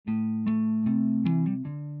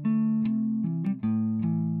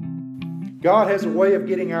God has a way of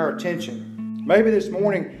getting our attention. Maybe this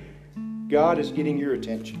morning, God is getting your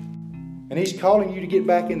attention. And He's calling you to get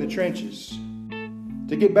back in the trenches.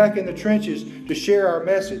 To get back in the trenches to share our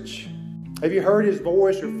message. Have you heard His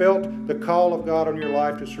voice or felt the call of God on your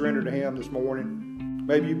life to surrender to Him this morning?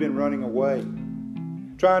 Maybe you've been running away,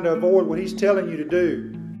 trying to avoid what He's telling you to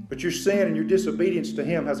do. But your sin and your disobedience to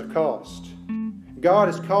Him has a cost. God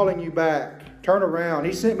is calling you back. Turn around.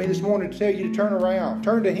 He sent me this morning to tell you to turn around.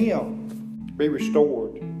 Turn to Him. Be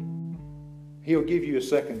restored. He'll give you a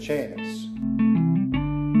second chance.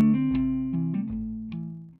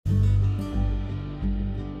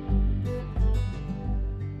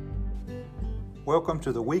 Welcome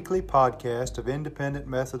to the weekly podcast of Independent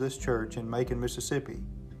Methodist Church in Macon, Mississippi.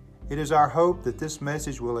 It is our hope that this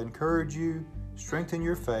message will encourage you, strengthen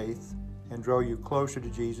your faith, and draw you closer to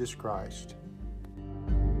Jesus Christ.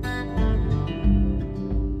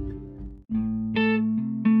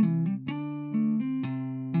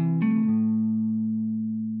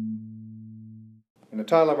 And the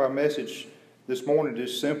title of our message this morning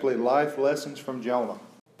is simply Life Lessons from Jonah.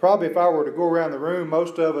 Probably if I were to go around the room,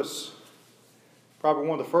 most of us, probably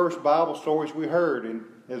one of the first Bible stories we heard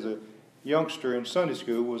as a youngster in Sunday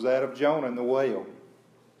school was that of Jonah and the whale.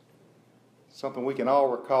 Something we can all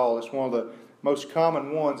recall. It's one of the most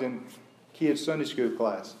common ones in kids' Sunday school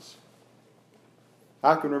classes.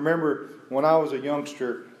 I can remember when I was a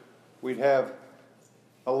youngster, we'd have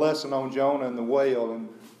a lesson on Jonah and the whale, and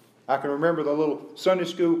I can remember the little Sunday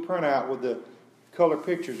school printout with the color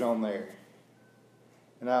pictures on there.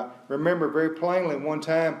 And I remember very plainly one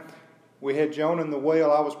time we had Jonah and the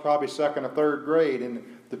whale. I was probably second or third grade, and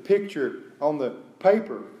the picture on the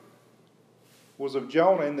paper was of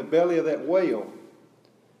Jonah in the belly of that whale,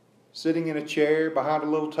 sitting in a chair behind a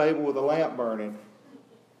little table with a lamp burning.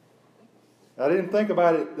 I didn't think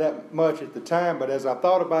about it that much at the time, but as I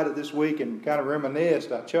thought about it this week and kind of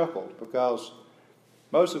reminisced, I chuckled because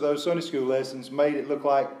most of those Sunday school lessons made it look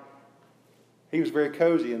like he was very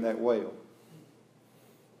cozy in that whale.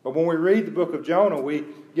 But when we read the book of Jonah, we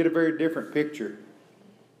get a very different picture.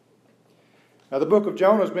 Now, the book of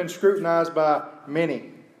Jonah has been scrutinized by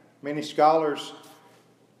many. Many scholars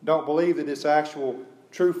don't believe that it's actual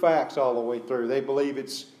true facts all the way through. They believe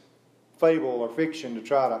it's fable or fiction to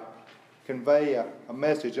try to convey a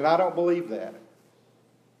message. And I don't believe that.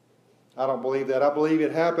 I don't believe that. I believe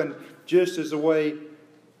it happened just as the way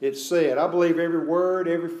it's said. I believe every word,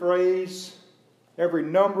 every phrase, every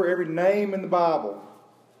number, every name in the Bible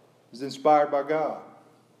is inspired by God.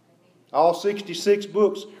 All 66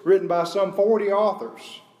 books written by some 40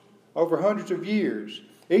 authors over hundreds of years,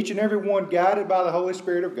 each and every one guided by the Holy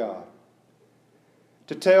Spirit of God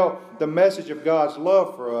to tell the message of God's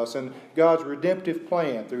love for us and God's redemptive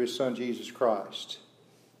plan through His Son Jesus Christ.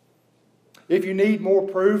 If you need more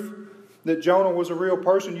proof that Jonah was a real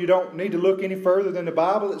person, you don't need to look any further than the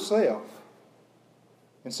Bible itself.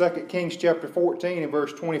 In 2 Kings chapter 14 and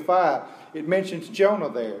verse 25, it mentions Jonah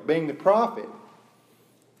there, being the prophet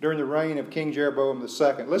during the reign of King Jeroboam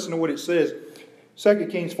II. Listen to what it says. 2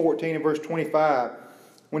 Kings 14 and verse 25,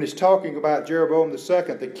 when it's talking about Jeroboam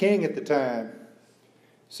II, the king at the time,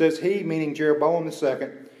 says he, meaning Jeroboam II,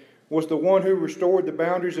 was the one who restored the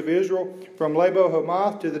boundaries of Israel from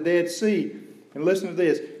Lebo-Hamath to the Dead Sea. And listen to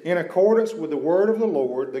this. In accordance with the word of the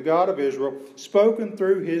Lord, the God of Israel, spoken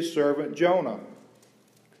through His servant Jonah,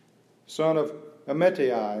 son of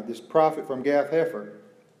Amittai, this prophet from Gath-Hepher.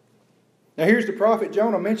 Now here's the prophet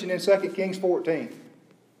Jonah mentioned in 2 Kings 14.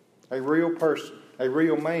 A real person, a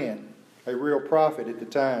real man, a real prophet at the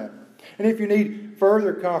time. And if you need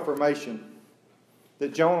further confirmation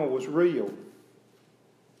that Jonah was real,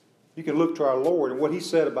 you can look to our Lord and what He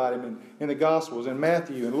said about him in the Gospels, in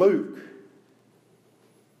Matthew and Luke.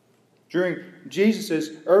 During Jesus'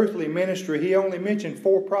 earthly ministry, He only mentioned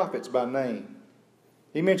 4 prophets by name.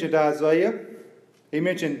 He mentioned Isaiah, He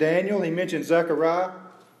mentioned Daniel, He mentioned Zechariah,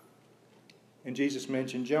 and Jesus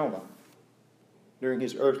mentioned Jonah during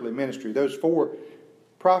His earthly ministry. Those 4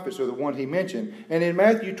 prophets are the one He mentioned. And in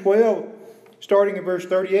Matthew 12, starting in verse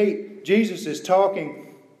 38, Jesus is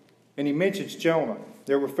talking and He mentions Jonah.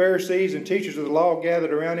 There were Pharisees and teachers of the law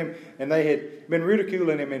gathered around Him, and they had been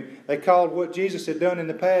ridiculing Him, and they called what Jesus had done in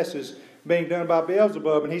the past as being done by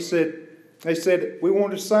Beelzebub. And they said, we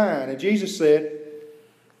want a sign. And Jesus said,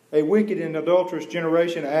 a wicked and adulterous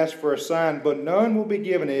generation asks for a sign, but none will be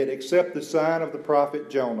given it except the sign of the prophet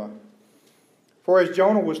Jonah. For as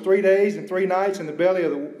Jonah was 3 days and 3 nights in the belly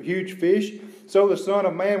of the huge fish, so the Son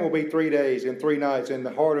of Man will be 3 days and 3 nights in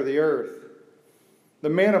the heart of the earth. The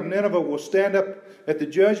men of Nineveh will stand up at the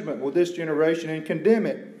judgment with this generation and condemn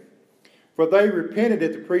it. For they repented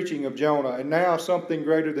at the preaching of Jonah, and now something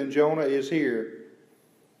greater than Jonah is here.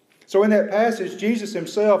 So in that passage, Jesus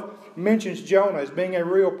himself mentions Jonah as being a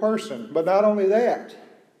real person. But not only that,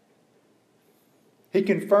 he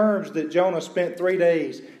confirms that Jonah spent 3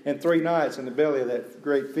 days and 3 nights in the belly of that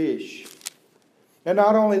great fish. And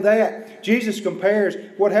not only that, Jesus compares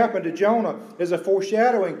what happened to Jonah as a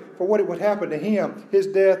foreshadowing for what would happen to him, his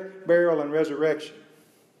death, burial, and resurrection.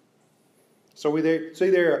 So we see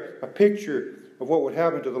there a picture of what would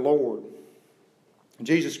happen to the Lord. And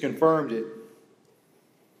Jesus confirmed it.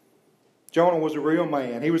 Jonah was a real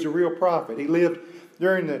man. He was a real prophet. He lived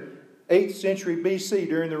during the 8th century BC,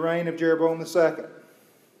 during the reign of Jeroboam II.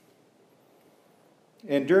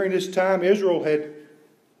 And during this time, Israel had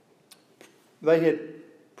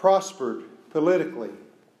prospered politically.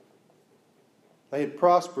 They had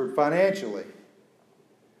prospered financially.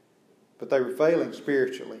 But they were failing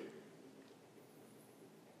spiritually.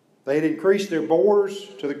 They had increased their borders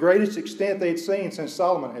to the greatest extent they had seen since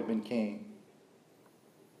Solomon had been king.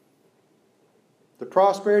 The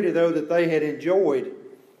prosperity, though, that they had enjoyed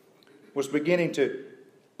was beginning to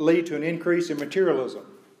lead to an increase in materialism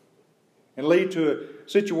and lead to a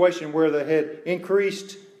situation where they had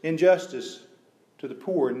increased injustice to the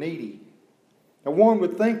poor and needy. Now, one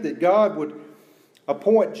would think that God would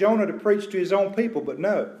appoint Jonah to preach to his own people, but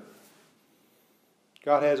no.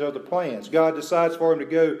 God has other plans. God decides for him to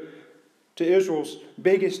go to Israel's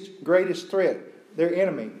biggest, greatest threat, their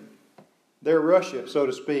enemy, their Russia, so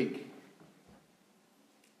to speak.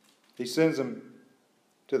 He sends them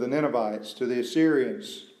to the Ninevites, to the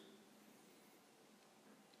Assyrians.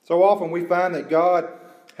 So often we find that God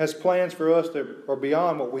has plans for us that are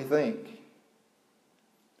beyond what we think.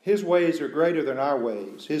 His ways are greater than our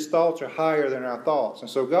ways. His thoughts are higher than our thoughts. And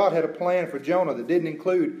so God had a plan for Jonah that didn't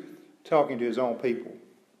include talking to his own people.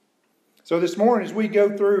 So this morning, as we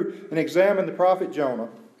go through and examine the prophet Jonah,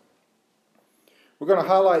 we're going to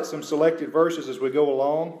highlight some selected verses as we go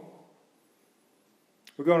along.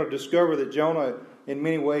 We're going to discover that Jonah, in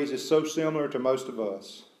many ways, is so similar to most of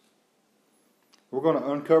us. We're going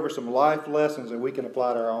to uncover some life lessons that we can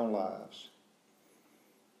apply to our own lives.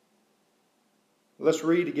 Let's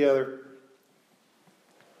read together,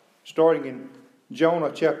 starting in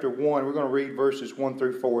Jonah chapter 1. We're going to read verses 1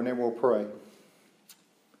 through 4, and then we'll pray.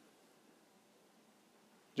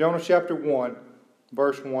 Jonah chapter 1,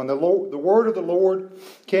 verse 1. The word of the Lord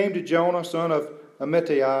came to Jonah, son of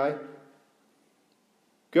Amittai.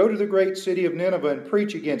 Go to the great city of Nineveh and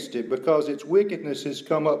preach against it, because its wickedness has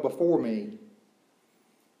come up before me.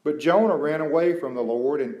 But Jonah ran away from the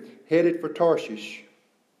Lord and headed for Tarshish.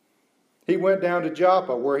 He went down to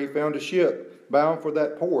Joppa, where he found a ship bound for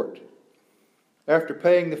that port. After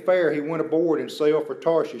paying the fare, he went aboard and sailed for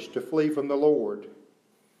Tarshish to flee from the Lord.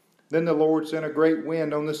 Then the Lord sent a great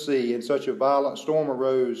wind on the sea, and such a violent storm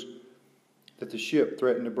arose that the ship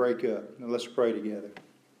threatened to break up. Now let's pray together.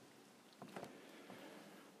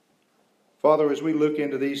 Father, as we look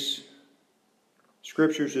into these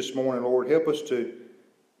scriptures this morning, Lord, help us to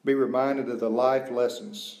be reminded of the life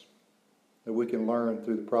lessons that we can learn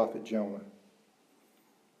through the prophet Jonah.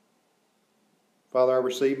 Father, I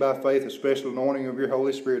receive by faith a special anointing of your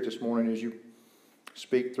Holy Spirit this morning as you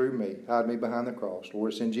speak through me. Hide me behind the cross.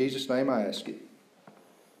 Lord, it's in Jesus' name I ask it.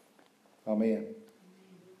 Amen.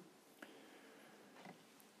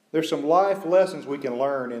 There's some life lessons we can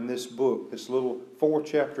learn in this book, this little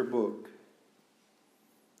 4-chapter book.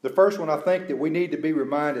 The first one I think that we need to be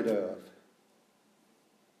reminded of.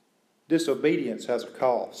 Disobedience has a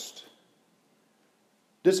cost.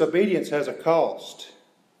 Disobedience has a cost.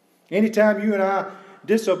 Anytime you and I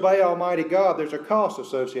disobey Almighty God, there's a cost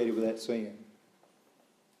associated with that sin.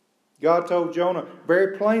 God told Jonah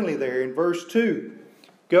very plainly there in verse 2,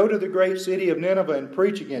 go to the great city of Nineveh and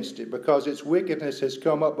preach against it, because its wickedness has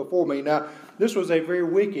come up before me. Now, this was a very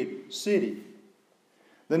wicked city.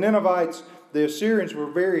 The Ninevites, the Assyrians,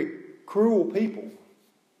 were very cruel people.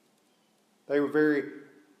 They were very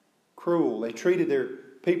cruel. They treated their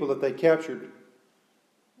people that they captured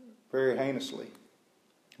very heinously.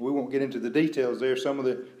 We won't get into the details there. Some of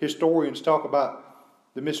the historians talk about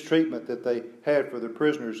the mistreatment that they had for their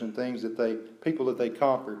prisoners and things people that they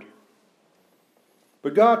conquered.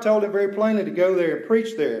 But God told him very plainly to go there and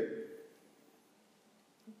preach there.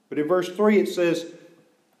 But in verse 3 it says,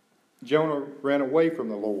 Jonah ran away from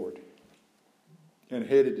the Lord and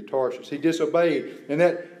headed to Tarshish. He disobeyed, and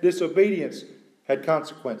that disobedience had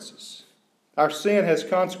consequences. Our sin has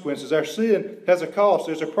consequences. Our sin has a cost.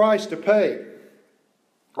 There's a price to pay.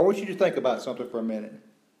 I want you to think about something for a minute.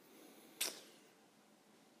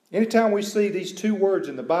 Anytime we see these two words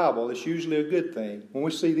in the Bible, it's usually a good thing. When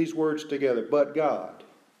we see these words together, but God.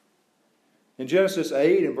 In Genesis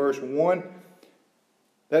 8 and verse 1,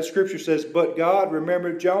 that scripture says, "But God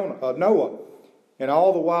remembered Noah and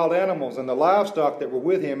all the wild animals and the livestock that were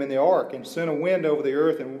with him in the ark, and sent a wind over the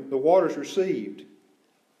earth, and the waters received."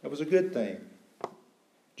 That was a good thing.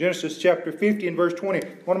 Genesis chapter 50 and verse 20,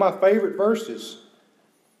 one of my favorite verses.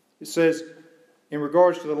 It says, in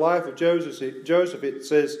regards to the life of Joseph, it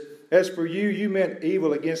says, "As for you, you meant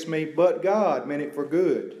evil against me, but God meant it for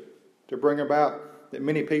good, to bring about that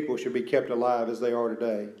many people should be kept alive as they are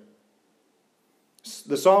today."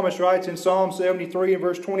 The psalmist writes in Psalm 73 and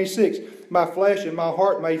verse 26, "My flesh and my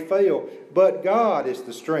heart may fail, but God is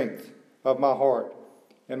the strength of my heart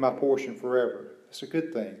and my portion forever." It's a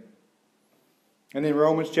good thing. And then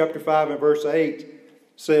Romans chapter 5 and verse 8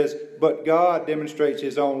 says, "But God demonstrates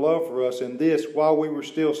His own love for us in this: while we were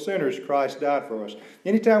still sinners, Christ died for us."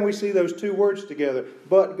 Anytime we see those two words together,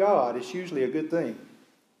 "but God," it's usually a good thing.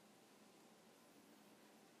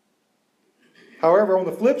 However, on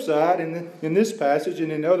the flip side, in this passage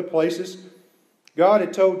and in other places, God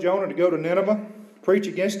had told Jonah to go to Nineveh, preach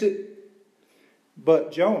against it,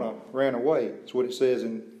 but Jonah ran away. That's what it says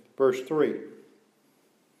in verse 3.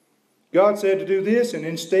 God said to do this, and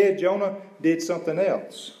instead Jonah did something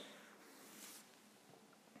else.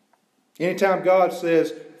 Anytime God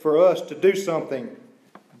says for us to do something,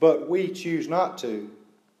 but we choose not to,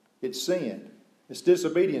 it's sin. It's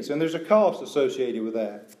disobedience, and there's a cost associated with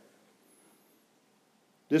that.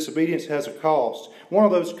 Disobedience has a cost. One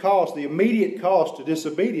of those costs, the immediate cost to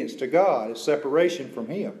disobedience to God, is separation from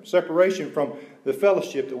Him. Separation from the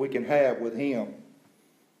fellowship that we can have with Him.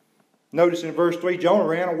 Notice in verse 3, Jonah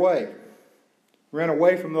ran away. Ran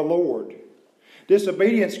away from the Lord.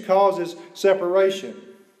 Disobedience causes separation,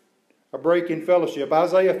 a break in fellowship.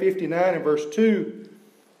 Isaiah 59 and verse 2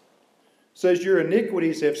 says, "Your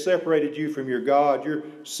iniquities have separated you from your God. Your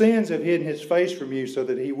sins have hidden His face from you so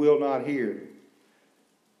that He will not hear."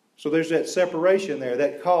 So there's that separation there,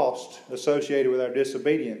 that cost associated with our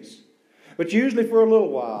disobedience. But usually for a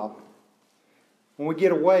little while, when we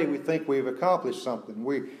get away, we think we've accomplished something.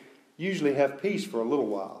 We usually have peace for a little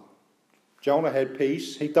while. Jonah had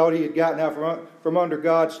peace. He thought he had gotten out from under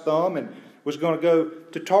God's thumb and was going to go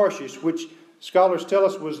to Tarshish, which scholars tell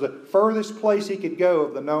us was the furthest place he could go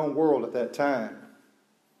of the known world at that time.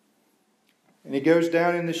 And he goes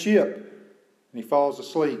down in the ship and he falls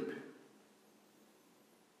asleep.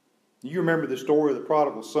 You remember the story of the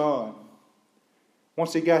prodigal son.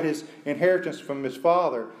 Once he got his inheritance from his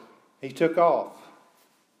father, he took off.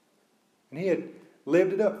 And he had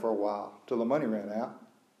lived it up for a while till the money ran out.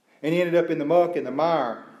 And he ended up in the muck and the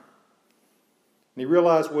mire. And he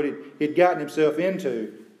realized what he'd gotten himself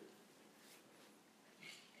into.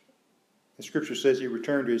 The scripture says he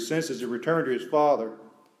returned to his senses, he returned to his father,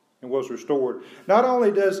 and was restored. Not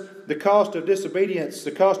only does the cost of disobedience, the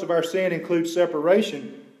cost of our sin, include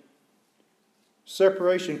separation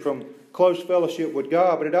from close fellowship with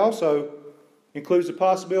God, but it also includes the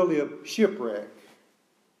possibility of shipwreck,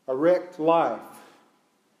 a wrecked life.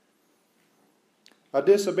 A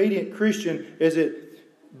disobedient Christian is at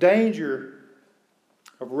danger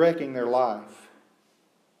of wrecking their life.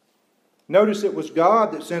 Notice it was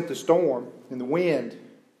God that sent the storm and the wind.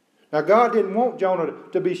 Now God didn't want Jonah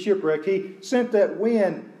to be shipwrecked. He sent that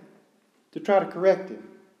wind to try to correct him,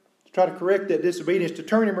 to try to correct that disobedience, to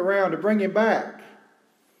turn him around, to bring him back.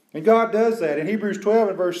 And God does that. In Hebrews 12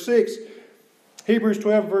 and verse 6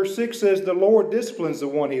 says, "The Lord disciplines the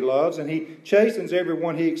one He loves, and He chastens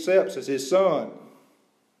everyone He accepts as His son."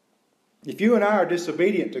 If you and I are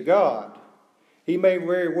disobedient to God, He may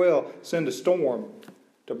very well send a storm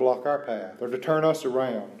to block our path or to turn us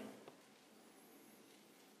around.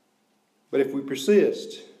 But if we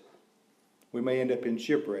persist, we may end up in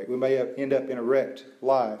shipwreck. We may end up in a wrecked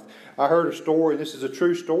life. I heard a story, this is a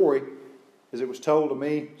true story, as it was told to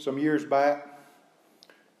me some years back.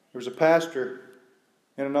 There was a pastor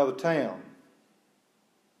in another town.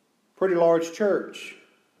 Pretty large church.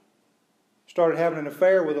 Started having an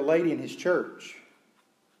affair with a lady in his church.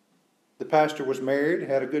 The pastor was married,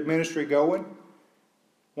 had a good ministry going.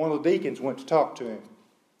 One of the deacons went to talk to him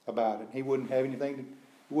about it. He wouldn't have anything,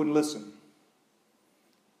 he wouldn't listen.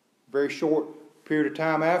 Very short period of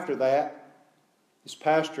time after that, this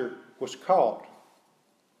pastor was caught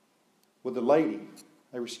with the lady.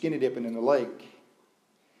 They were skinny dipping in the lake.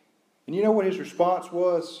 And you know what his response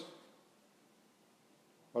was?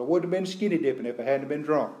 Well, I wouldn't have been skinny dipping if I hadn't been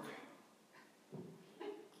drunk.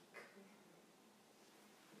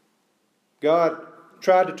 God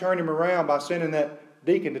tried to turn him around by sending that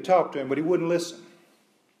deacon to talk to him, but he wouldn't listen.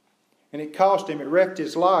 And it cost him. It wrecked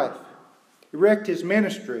his life. It wrecked his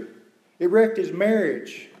ministry. It wrecked his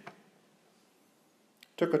marriage.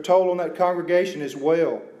 Took a toll on that congregation as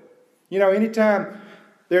well. You know, anytime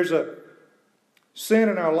there's a sin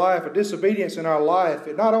in our life, a disobedience in our life,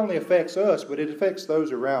 it not only affects us, but it affects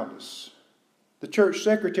those around us. The church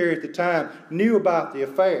secretary at the time knew about the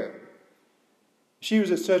affair. She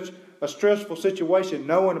was in such a stressful situation,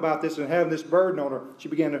 knowing about this and having this burden on her, she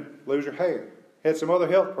began to lose her hair. Had some other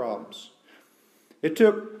health problems. It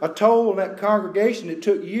took a toll on that congregation. It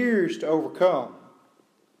took years to overcome.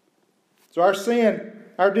 So our sin,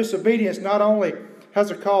 our disobedience, not only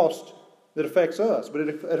has a cost that affects us, but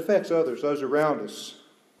it affects others, those around us.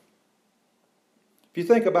 If you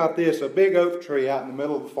think about this, a big oak tree out in the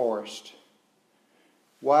middle of the forest,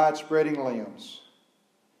 wide spreading limbs,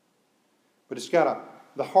 but it's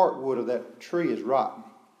got the heartwood of that tree is rotten.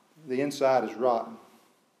 The inside is rotten.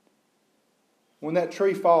 When that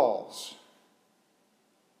tree falls,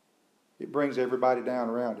 it brings everybody down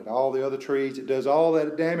around it. All the other trees, it does all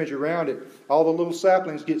that damage around it. All the little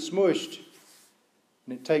saplings get smushed.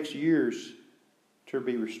 And it takes years to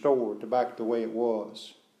be restored to back the way it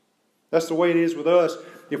was. That's the way it is with us.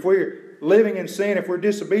 If we're living in sin, if we're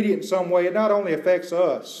disobedient in some way, it not only affects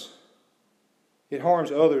us, it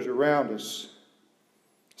harms others around us.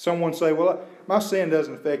 Someone say, well, my sin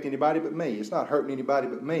doesn't affect anybody but me. It's not hurting anybody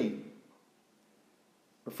but me.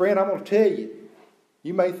 But friend, I'm going to tell you,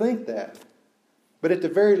 you may think that. But at the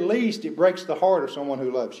very least, it breaks the heart of someone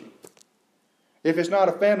who loves you. If it's not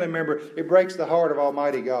a family member, it breaks the heart of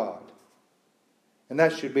Almighty God. And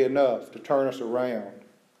that should be enough to turn us around.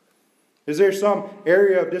 Is there some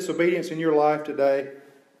area of disobedience in your life today?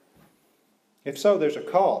 If so, there's a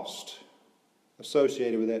cost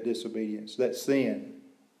associated with that disobedience, that sin.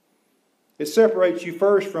 It separates you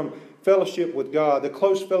first from fellowship with God, the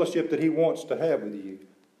close fellowship that He wants to have with you.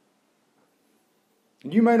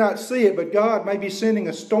 And you may not see it, but God may be sending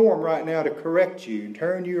a storm right now to correct you and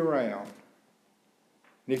turn you around.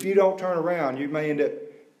 And if you don't turn around, you may end up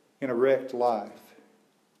in a wrecked life.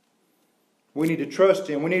 We need to trust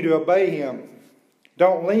Him. We need to obey Him.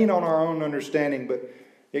 Don't lean on our own understanding, but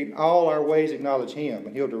in all our ways acknowledge Him,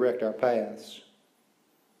 and He'll direct our paths.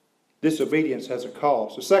 Disobedience has a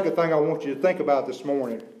cost. The second thing I want you to think about this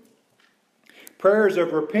morning, prayers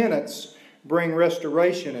of repentance bring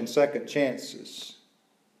restoration and second chances.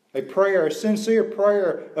 A sincere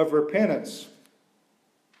prayer of repentance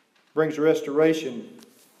brings restoration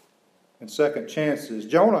and second chances.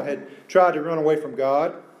 Jonah had tried to run away from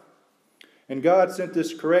God, and God sent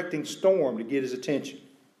this correcting storm to get his attention,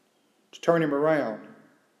 to turn him around.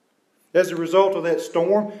 As a result of that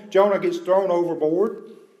storm, Jonah gets thrown overboard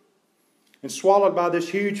and swallowed by this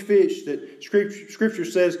huge fish that Scripture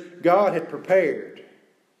says God had prepared.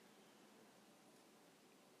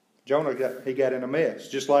 Jonah got in a mess,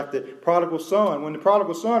 just like the prodigal son. When the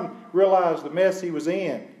prodigal son realized the mess he was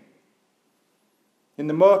in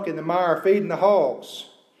the muck and the mire, feeding the hogs,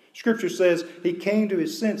 Scripture says he came to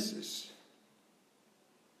his senses.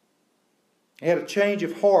 He had a change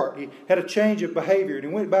of heart. He had a change of behavior, and he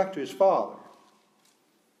went back to his father.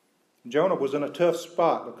 Jonah was in a tough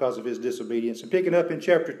spot because of his disobedience. And picking up in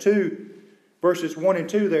chapter 2, verses 1 and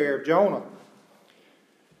 2 there of Jonah.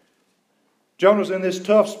 Jonah's in this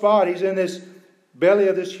tough spot. He's in this belly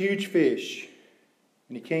of this huge fish.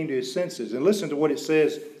 And he came to his senses. And listen to what it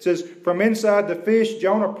says. It says, from inside the fish,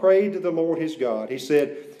 Jonah prayed to the Lord his God. He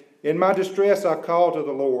said, in my distress I called to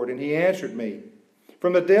the Lord, and He answered me.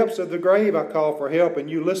 From the depths of the grave I called for help, and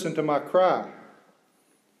you listened to my cry.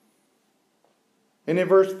 And in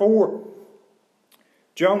verse 4,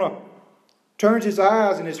 Jonah turns his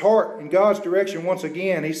eyes and his heart in God's direction once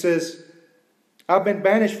again. He says, I've been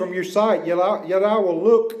banished from your sight, yet I will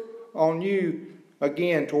look on you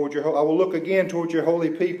again I will look again toward your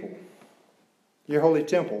holy people, your holy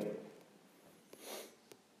temple.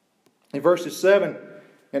 In verses 7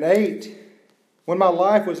 and 8, when my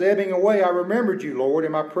life was ebbing away, I remembered you, Lord,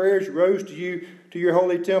 and my prayers rose to you, to your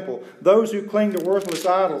holy temple. Those who cling to worthless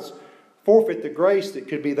idols forfeit the grace that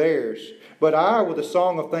could be theirs. But I, with a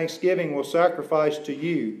song of thanksgiving, will sacrifice to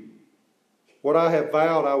you. What I have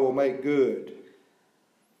vowed I will make good.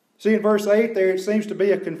 See, in verse 8 there, it seems to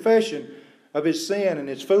be a confession of his sin and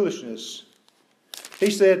his foolishness.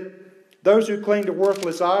 He said, those who cling to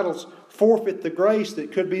worthless idols forfeit the grace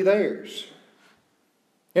that could be theirs.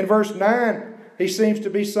 In verse 9, he seems to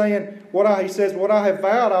be saying, what I have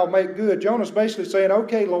vowed I'll make good. Jonah's basically saying,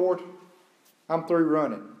 okay, Lord, I'm through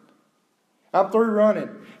running. I'm through running.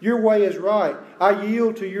 Your way is right. I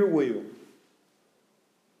yield to your will.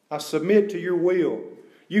 I submit to your will.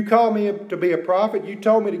 You called me to be a prophet. You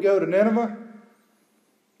told me to go to Nineveh.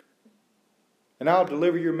 And I'll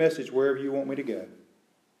deliver your message wherever you want me to go.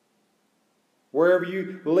 Wherever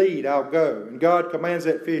you lead, I'll go. And God commands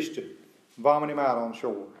that fish to vomit him out on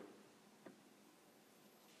shore.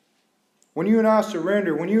 When you and I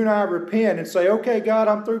surrender, when you and I repent and say, okay, God,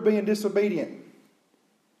 I'm through being disobedient.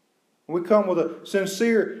 We come with a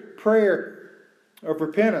sincere prayer of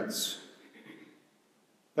repentance.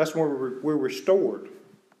 That's when we're restored.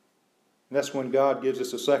 And that's when God gives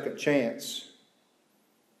us a second chance.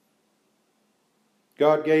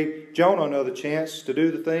 God gave Jonah another chance to do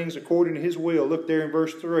the things according to his will. Look there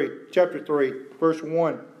in chapter 3, verse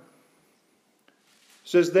 1. It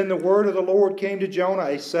says, Then the word of the Lord came to Jonah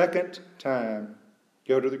a second time.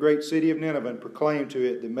 Go to the great city of Nineveh and proclaim to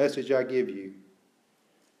it the message I give you.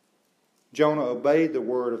 Jonah obeyed the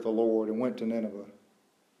word of the Lord and went to Nineveh.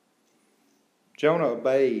 Jonah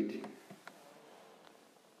obeyed.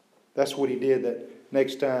 That's what he did that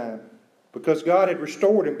next time. Because God had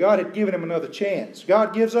restored him. God had given him another chance.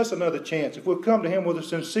 God gives us another chance. If we'll come to him with a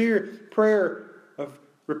sincere prayer of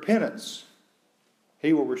repentance,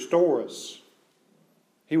 he will restore us.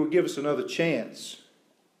 He will give us another chance.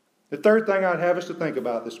 The third thing I'd have us to think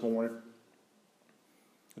about this morning,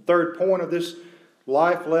 the third point of this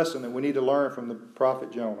life lesson that we need to learn from the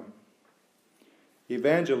prophet Jonah.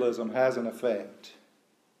 Evangelism has an effect.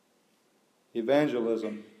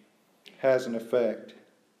 Evangelism has an effect.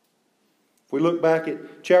 If we look back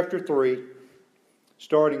at chapter 3,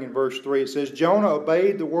 starting in verse 3, it says, Jonah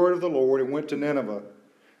obeyed the word of the Lord and went to Nineveh.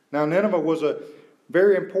 Now Nineveh was a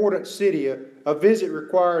very important city. A visit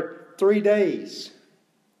required 3 days.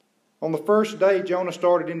 On the first day Jonah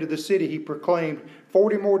started into the city, he proclaimed,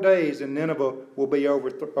 40 more days and Nineveh will be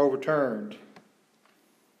overturned.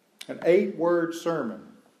 An 8-word sermon.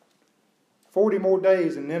 40 more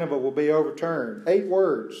days and Nineveh will be overturned. 8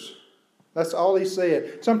 words. That's all he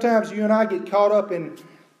said. Sometimes you and I get caught up in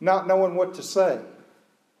not knowing what to say.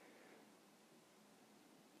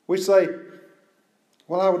 We say,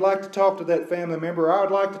 well, I would like to talk to that family member. I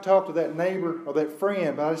would like to talk to that neighbor or that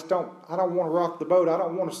friend, but I don't want to rock the boat. I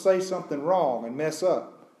don't want to say something wrong and mess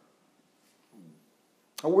up.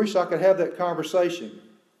 I wish I could have that conversation.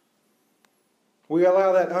 We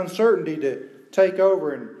allow that uncertainty to take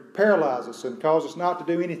over and paralyze us and cause us not to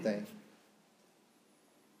do anything.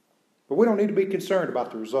 But we don't need to be concerned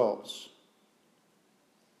about the results.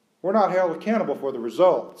 We're not held accountable for the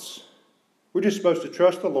results. We're just supposed to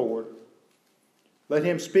trust the Lord. Let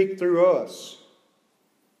Him speak through us.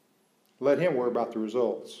 Let Him worry about the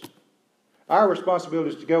results. Our responsibility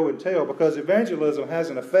is to go and tell, because evangelism has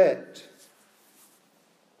an effect.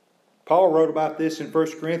 Paul wrote about this in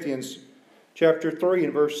 1 Corinthians chapter 3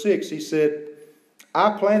 and verse 6. He said,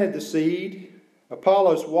 I planted the seed,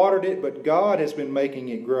 Apollos watered it, but God has been making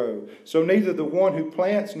it grow. So neither the one who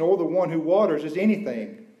plants nor the one who waters is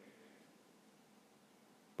anything,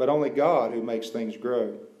 but only God who makes things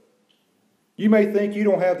grow. You may think you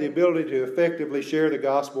don't have the ability to effectively share the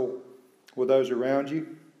gospel with those around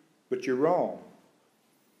you, but you're wrong.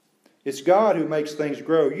 It's God who makes things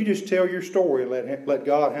grow. You just tell your story and let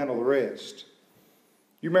God handle the rest.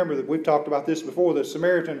 You remember that we've talked about this before, the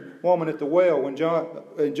Samaritan woman at the well in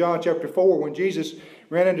John chapter 4, when Jesus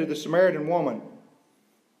ran into the Samaritan woman.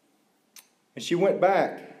 And she went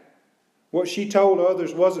back. What she told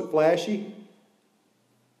others wasn't flashy.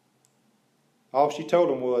 All she told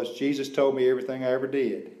them was, Jesus told me everything I ever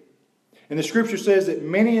did. And the scripture says that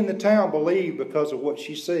many in the town believed because of what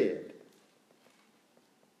she said.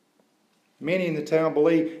 Many in the town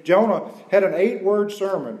believed. Jonah had an 8-word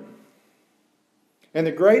sermon. And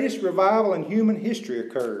the greatest revival in human history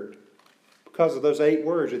occurred because of those 8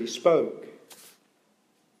 words that he spoke.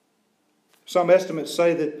 Some estimates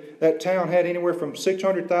say that that town had anywhere from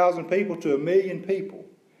 600,000 people to 1 million people.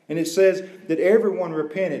 And it says that everyone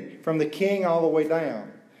repented, from the king all the way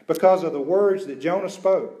down, because of the words that Jonah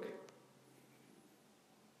spoke.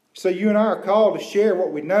 So you and I are called to share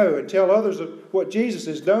what we know and tell others of what Jesus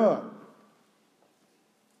has done.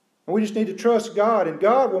 And we just need to trust God, and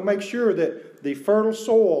God will make sure that the fertile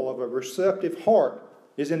soil of a receptive heart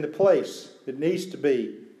is in the place it needs to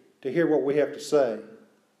be to hear what we have to say.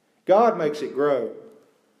 God makes it grow.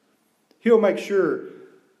 He'll make sure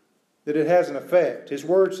that it has an effect. His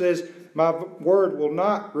word says, my word will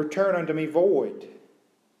not return unto me void.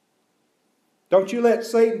 Don't you let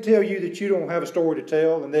Satan tell you that you don't have a story to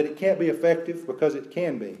tell and that it can't be effective, because it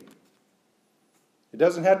can be. It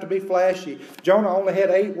doesn't have to be flashy. Jonah only had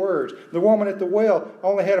 8 words. The woman at the well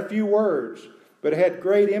only had a few words, but it had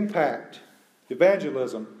great impact.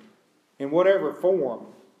 Evangelism, in whatever form,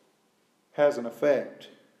 has an effect.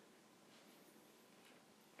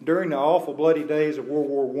 During the awful bloody days of World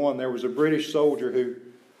War I, there was a British soldier who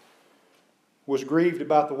was grieved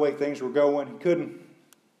about the way things were going. He couldn't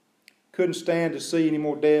couldn't stand to see any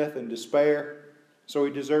more death and despair, so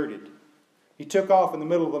he deserted. He took off in the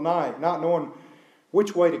middle of the night, not knowing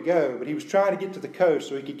which way to go, but he was trying to get to the coast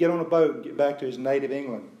so he could get on a boat and get back to his native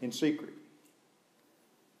England in secret.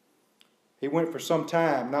 He went for some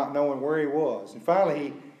time not knowing where he was, and finally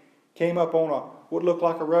he came up on what looked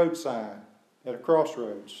like a road sign at a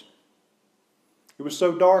crossroads. It was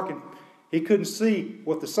so dark and he couldn't see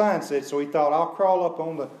what the sign said, so he thought, I'll crawl up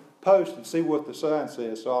on the post and see what the sign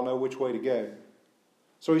says so I'll know which way to go.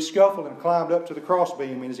 So he scuffled and climbed up to the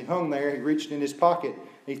crossbeam, and as he hung there, he reached in his pocket.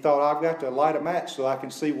 He thought, I've got to light a match so I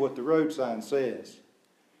can see what the road sign says.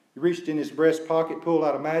 He reached in his breast pocket, pulled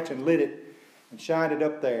out a match, and lit it, and shined it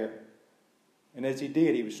up there. And as he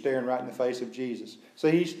did, he was staring right in the face of Jesus. So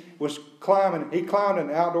he climbed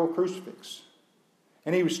an outdoor crucifix.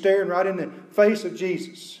 And he was staring right in the face of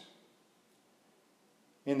Jesus.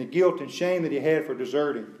 In the guilt and shame that he had for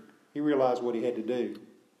deserting, he realized what he had to do.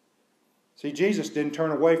 See, Jesus didn't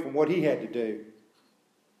turn away from what he had to do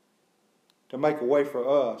to make a way for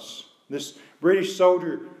us. This British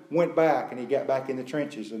soldier went back, and he got back in the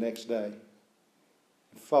trenches the next day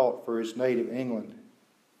and fought for his native England.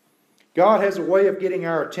 God has a way of getting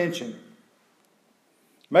our attention.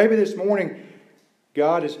 Maybe this morning,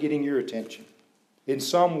 God is getting your attention in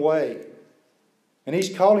some way. And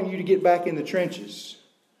He's calling you to get back in the trenches.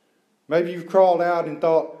 Maybe you've crawled out and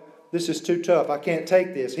thought, this is too tough. I can't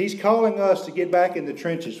take this. He's calling us to get back in the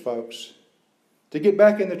trenches, folks. To get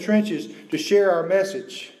back in the trenches to share our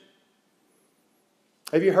message.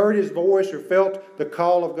 Have you heard His voice or felt the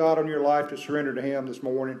call of God on your life to surrender to Him this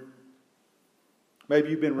morning? Maybe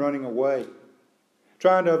you've been running away,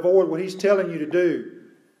 trying to avoid what He's telling you to do.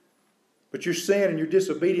 But your sin and your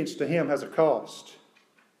disobedience to Him has a cost.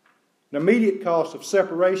 An immediate cost of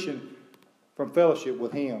separation from fellowship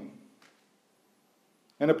with Him.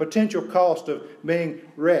 And a potential cost of being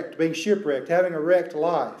wrecked, being shipwrecked, having a wrecked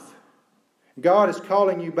life. God is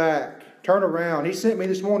calling you back. Turn around. He sent me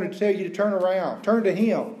this morning to tell you to turn around. Turn to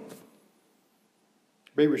Him.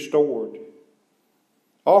 Be restored.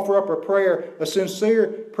 Offer up a prayer, a sincere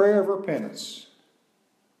prayer of repentance.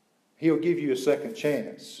 He'll give you a second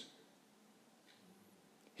chance.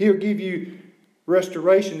 He'll give you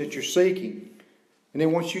restoration that you're seeking. And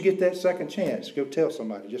then once you get that second chance, go tell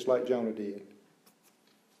somebody, just like Jonah did.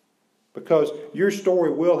 Because your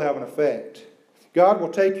story will have an effect. God will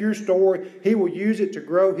take your story, He will use it to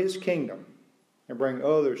grow His kingdom and bring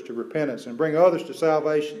others to repentance and bring others to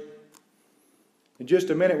salvation. In just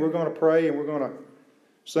a minute, we're going to pray and we're going to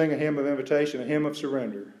sing a hymn of invitation, a hymn of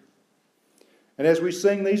surrender. And as we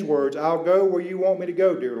sing these words, I'll go where you want me to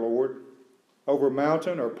go, dear Lord, over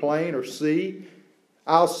mountain or plain or sea.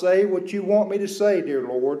 I'll say what you want me to say, dear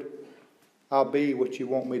Lord. I'll be what you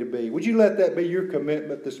want me to be. Would you let that be your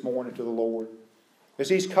commitment this morning to the Lord? As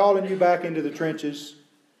He's calling you back into the trenches,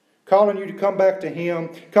 calling you to come back to Him,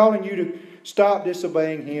 calling you to stop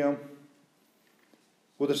disobeying Him,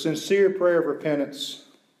 with a sincere prayer of repentance,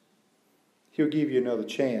 He'll give you another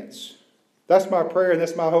chance. That's my prayer, and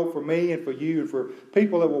that's my hope for me and for you and for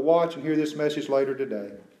people that will watch and hear this message later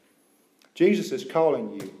today. Jesus is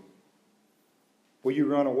calling you. Will you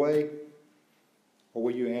run away, or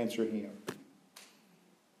will you answer Him?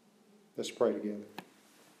 Let's pray together.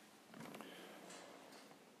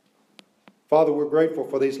 Father, we're grateful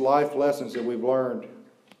for these life lessons that we've learned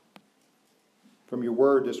from your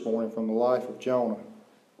word this morning, from the life of Jonah.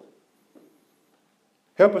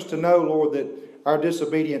 Help us to know, Lord, that our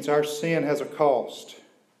disobedience, our sin has a cost.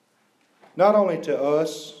 Not only to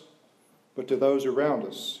us, but to those around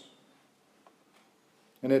us.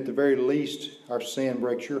 And at the very least, our sin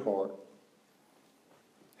breaks your heart.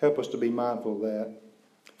 Help us to be mindful of that.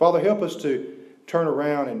 Father, help us to turn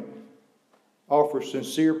around and offer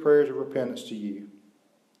sincere prayers of repentance to you,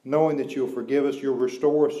 knowing that you'll forgive us, you'll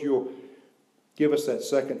restore us, you'll give us that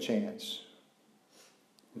second chance.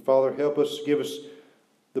 And Father, help us, give us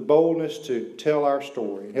the boldness to tell our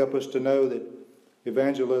story. Help us to know that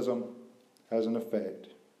evangelism has an effect.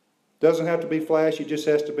 It doesn't have to be flashy, it just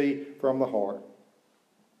has to be from the heart.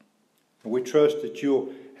 And we trust that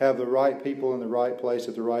you'll have the right people in the right place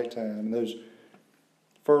at the right time. And those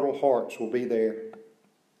fertile hearts will be there,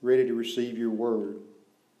 ready to receive your word.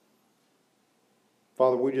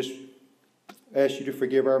 Father, we just ask you to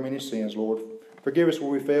forgive our many sins, Lord. Forgive us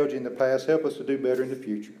where we failed you in the past. Help us to do better in the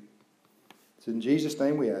future. It's in Jesus'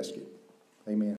 name we ask it. Amen.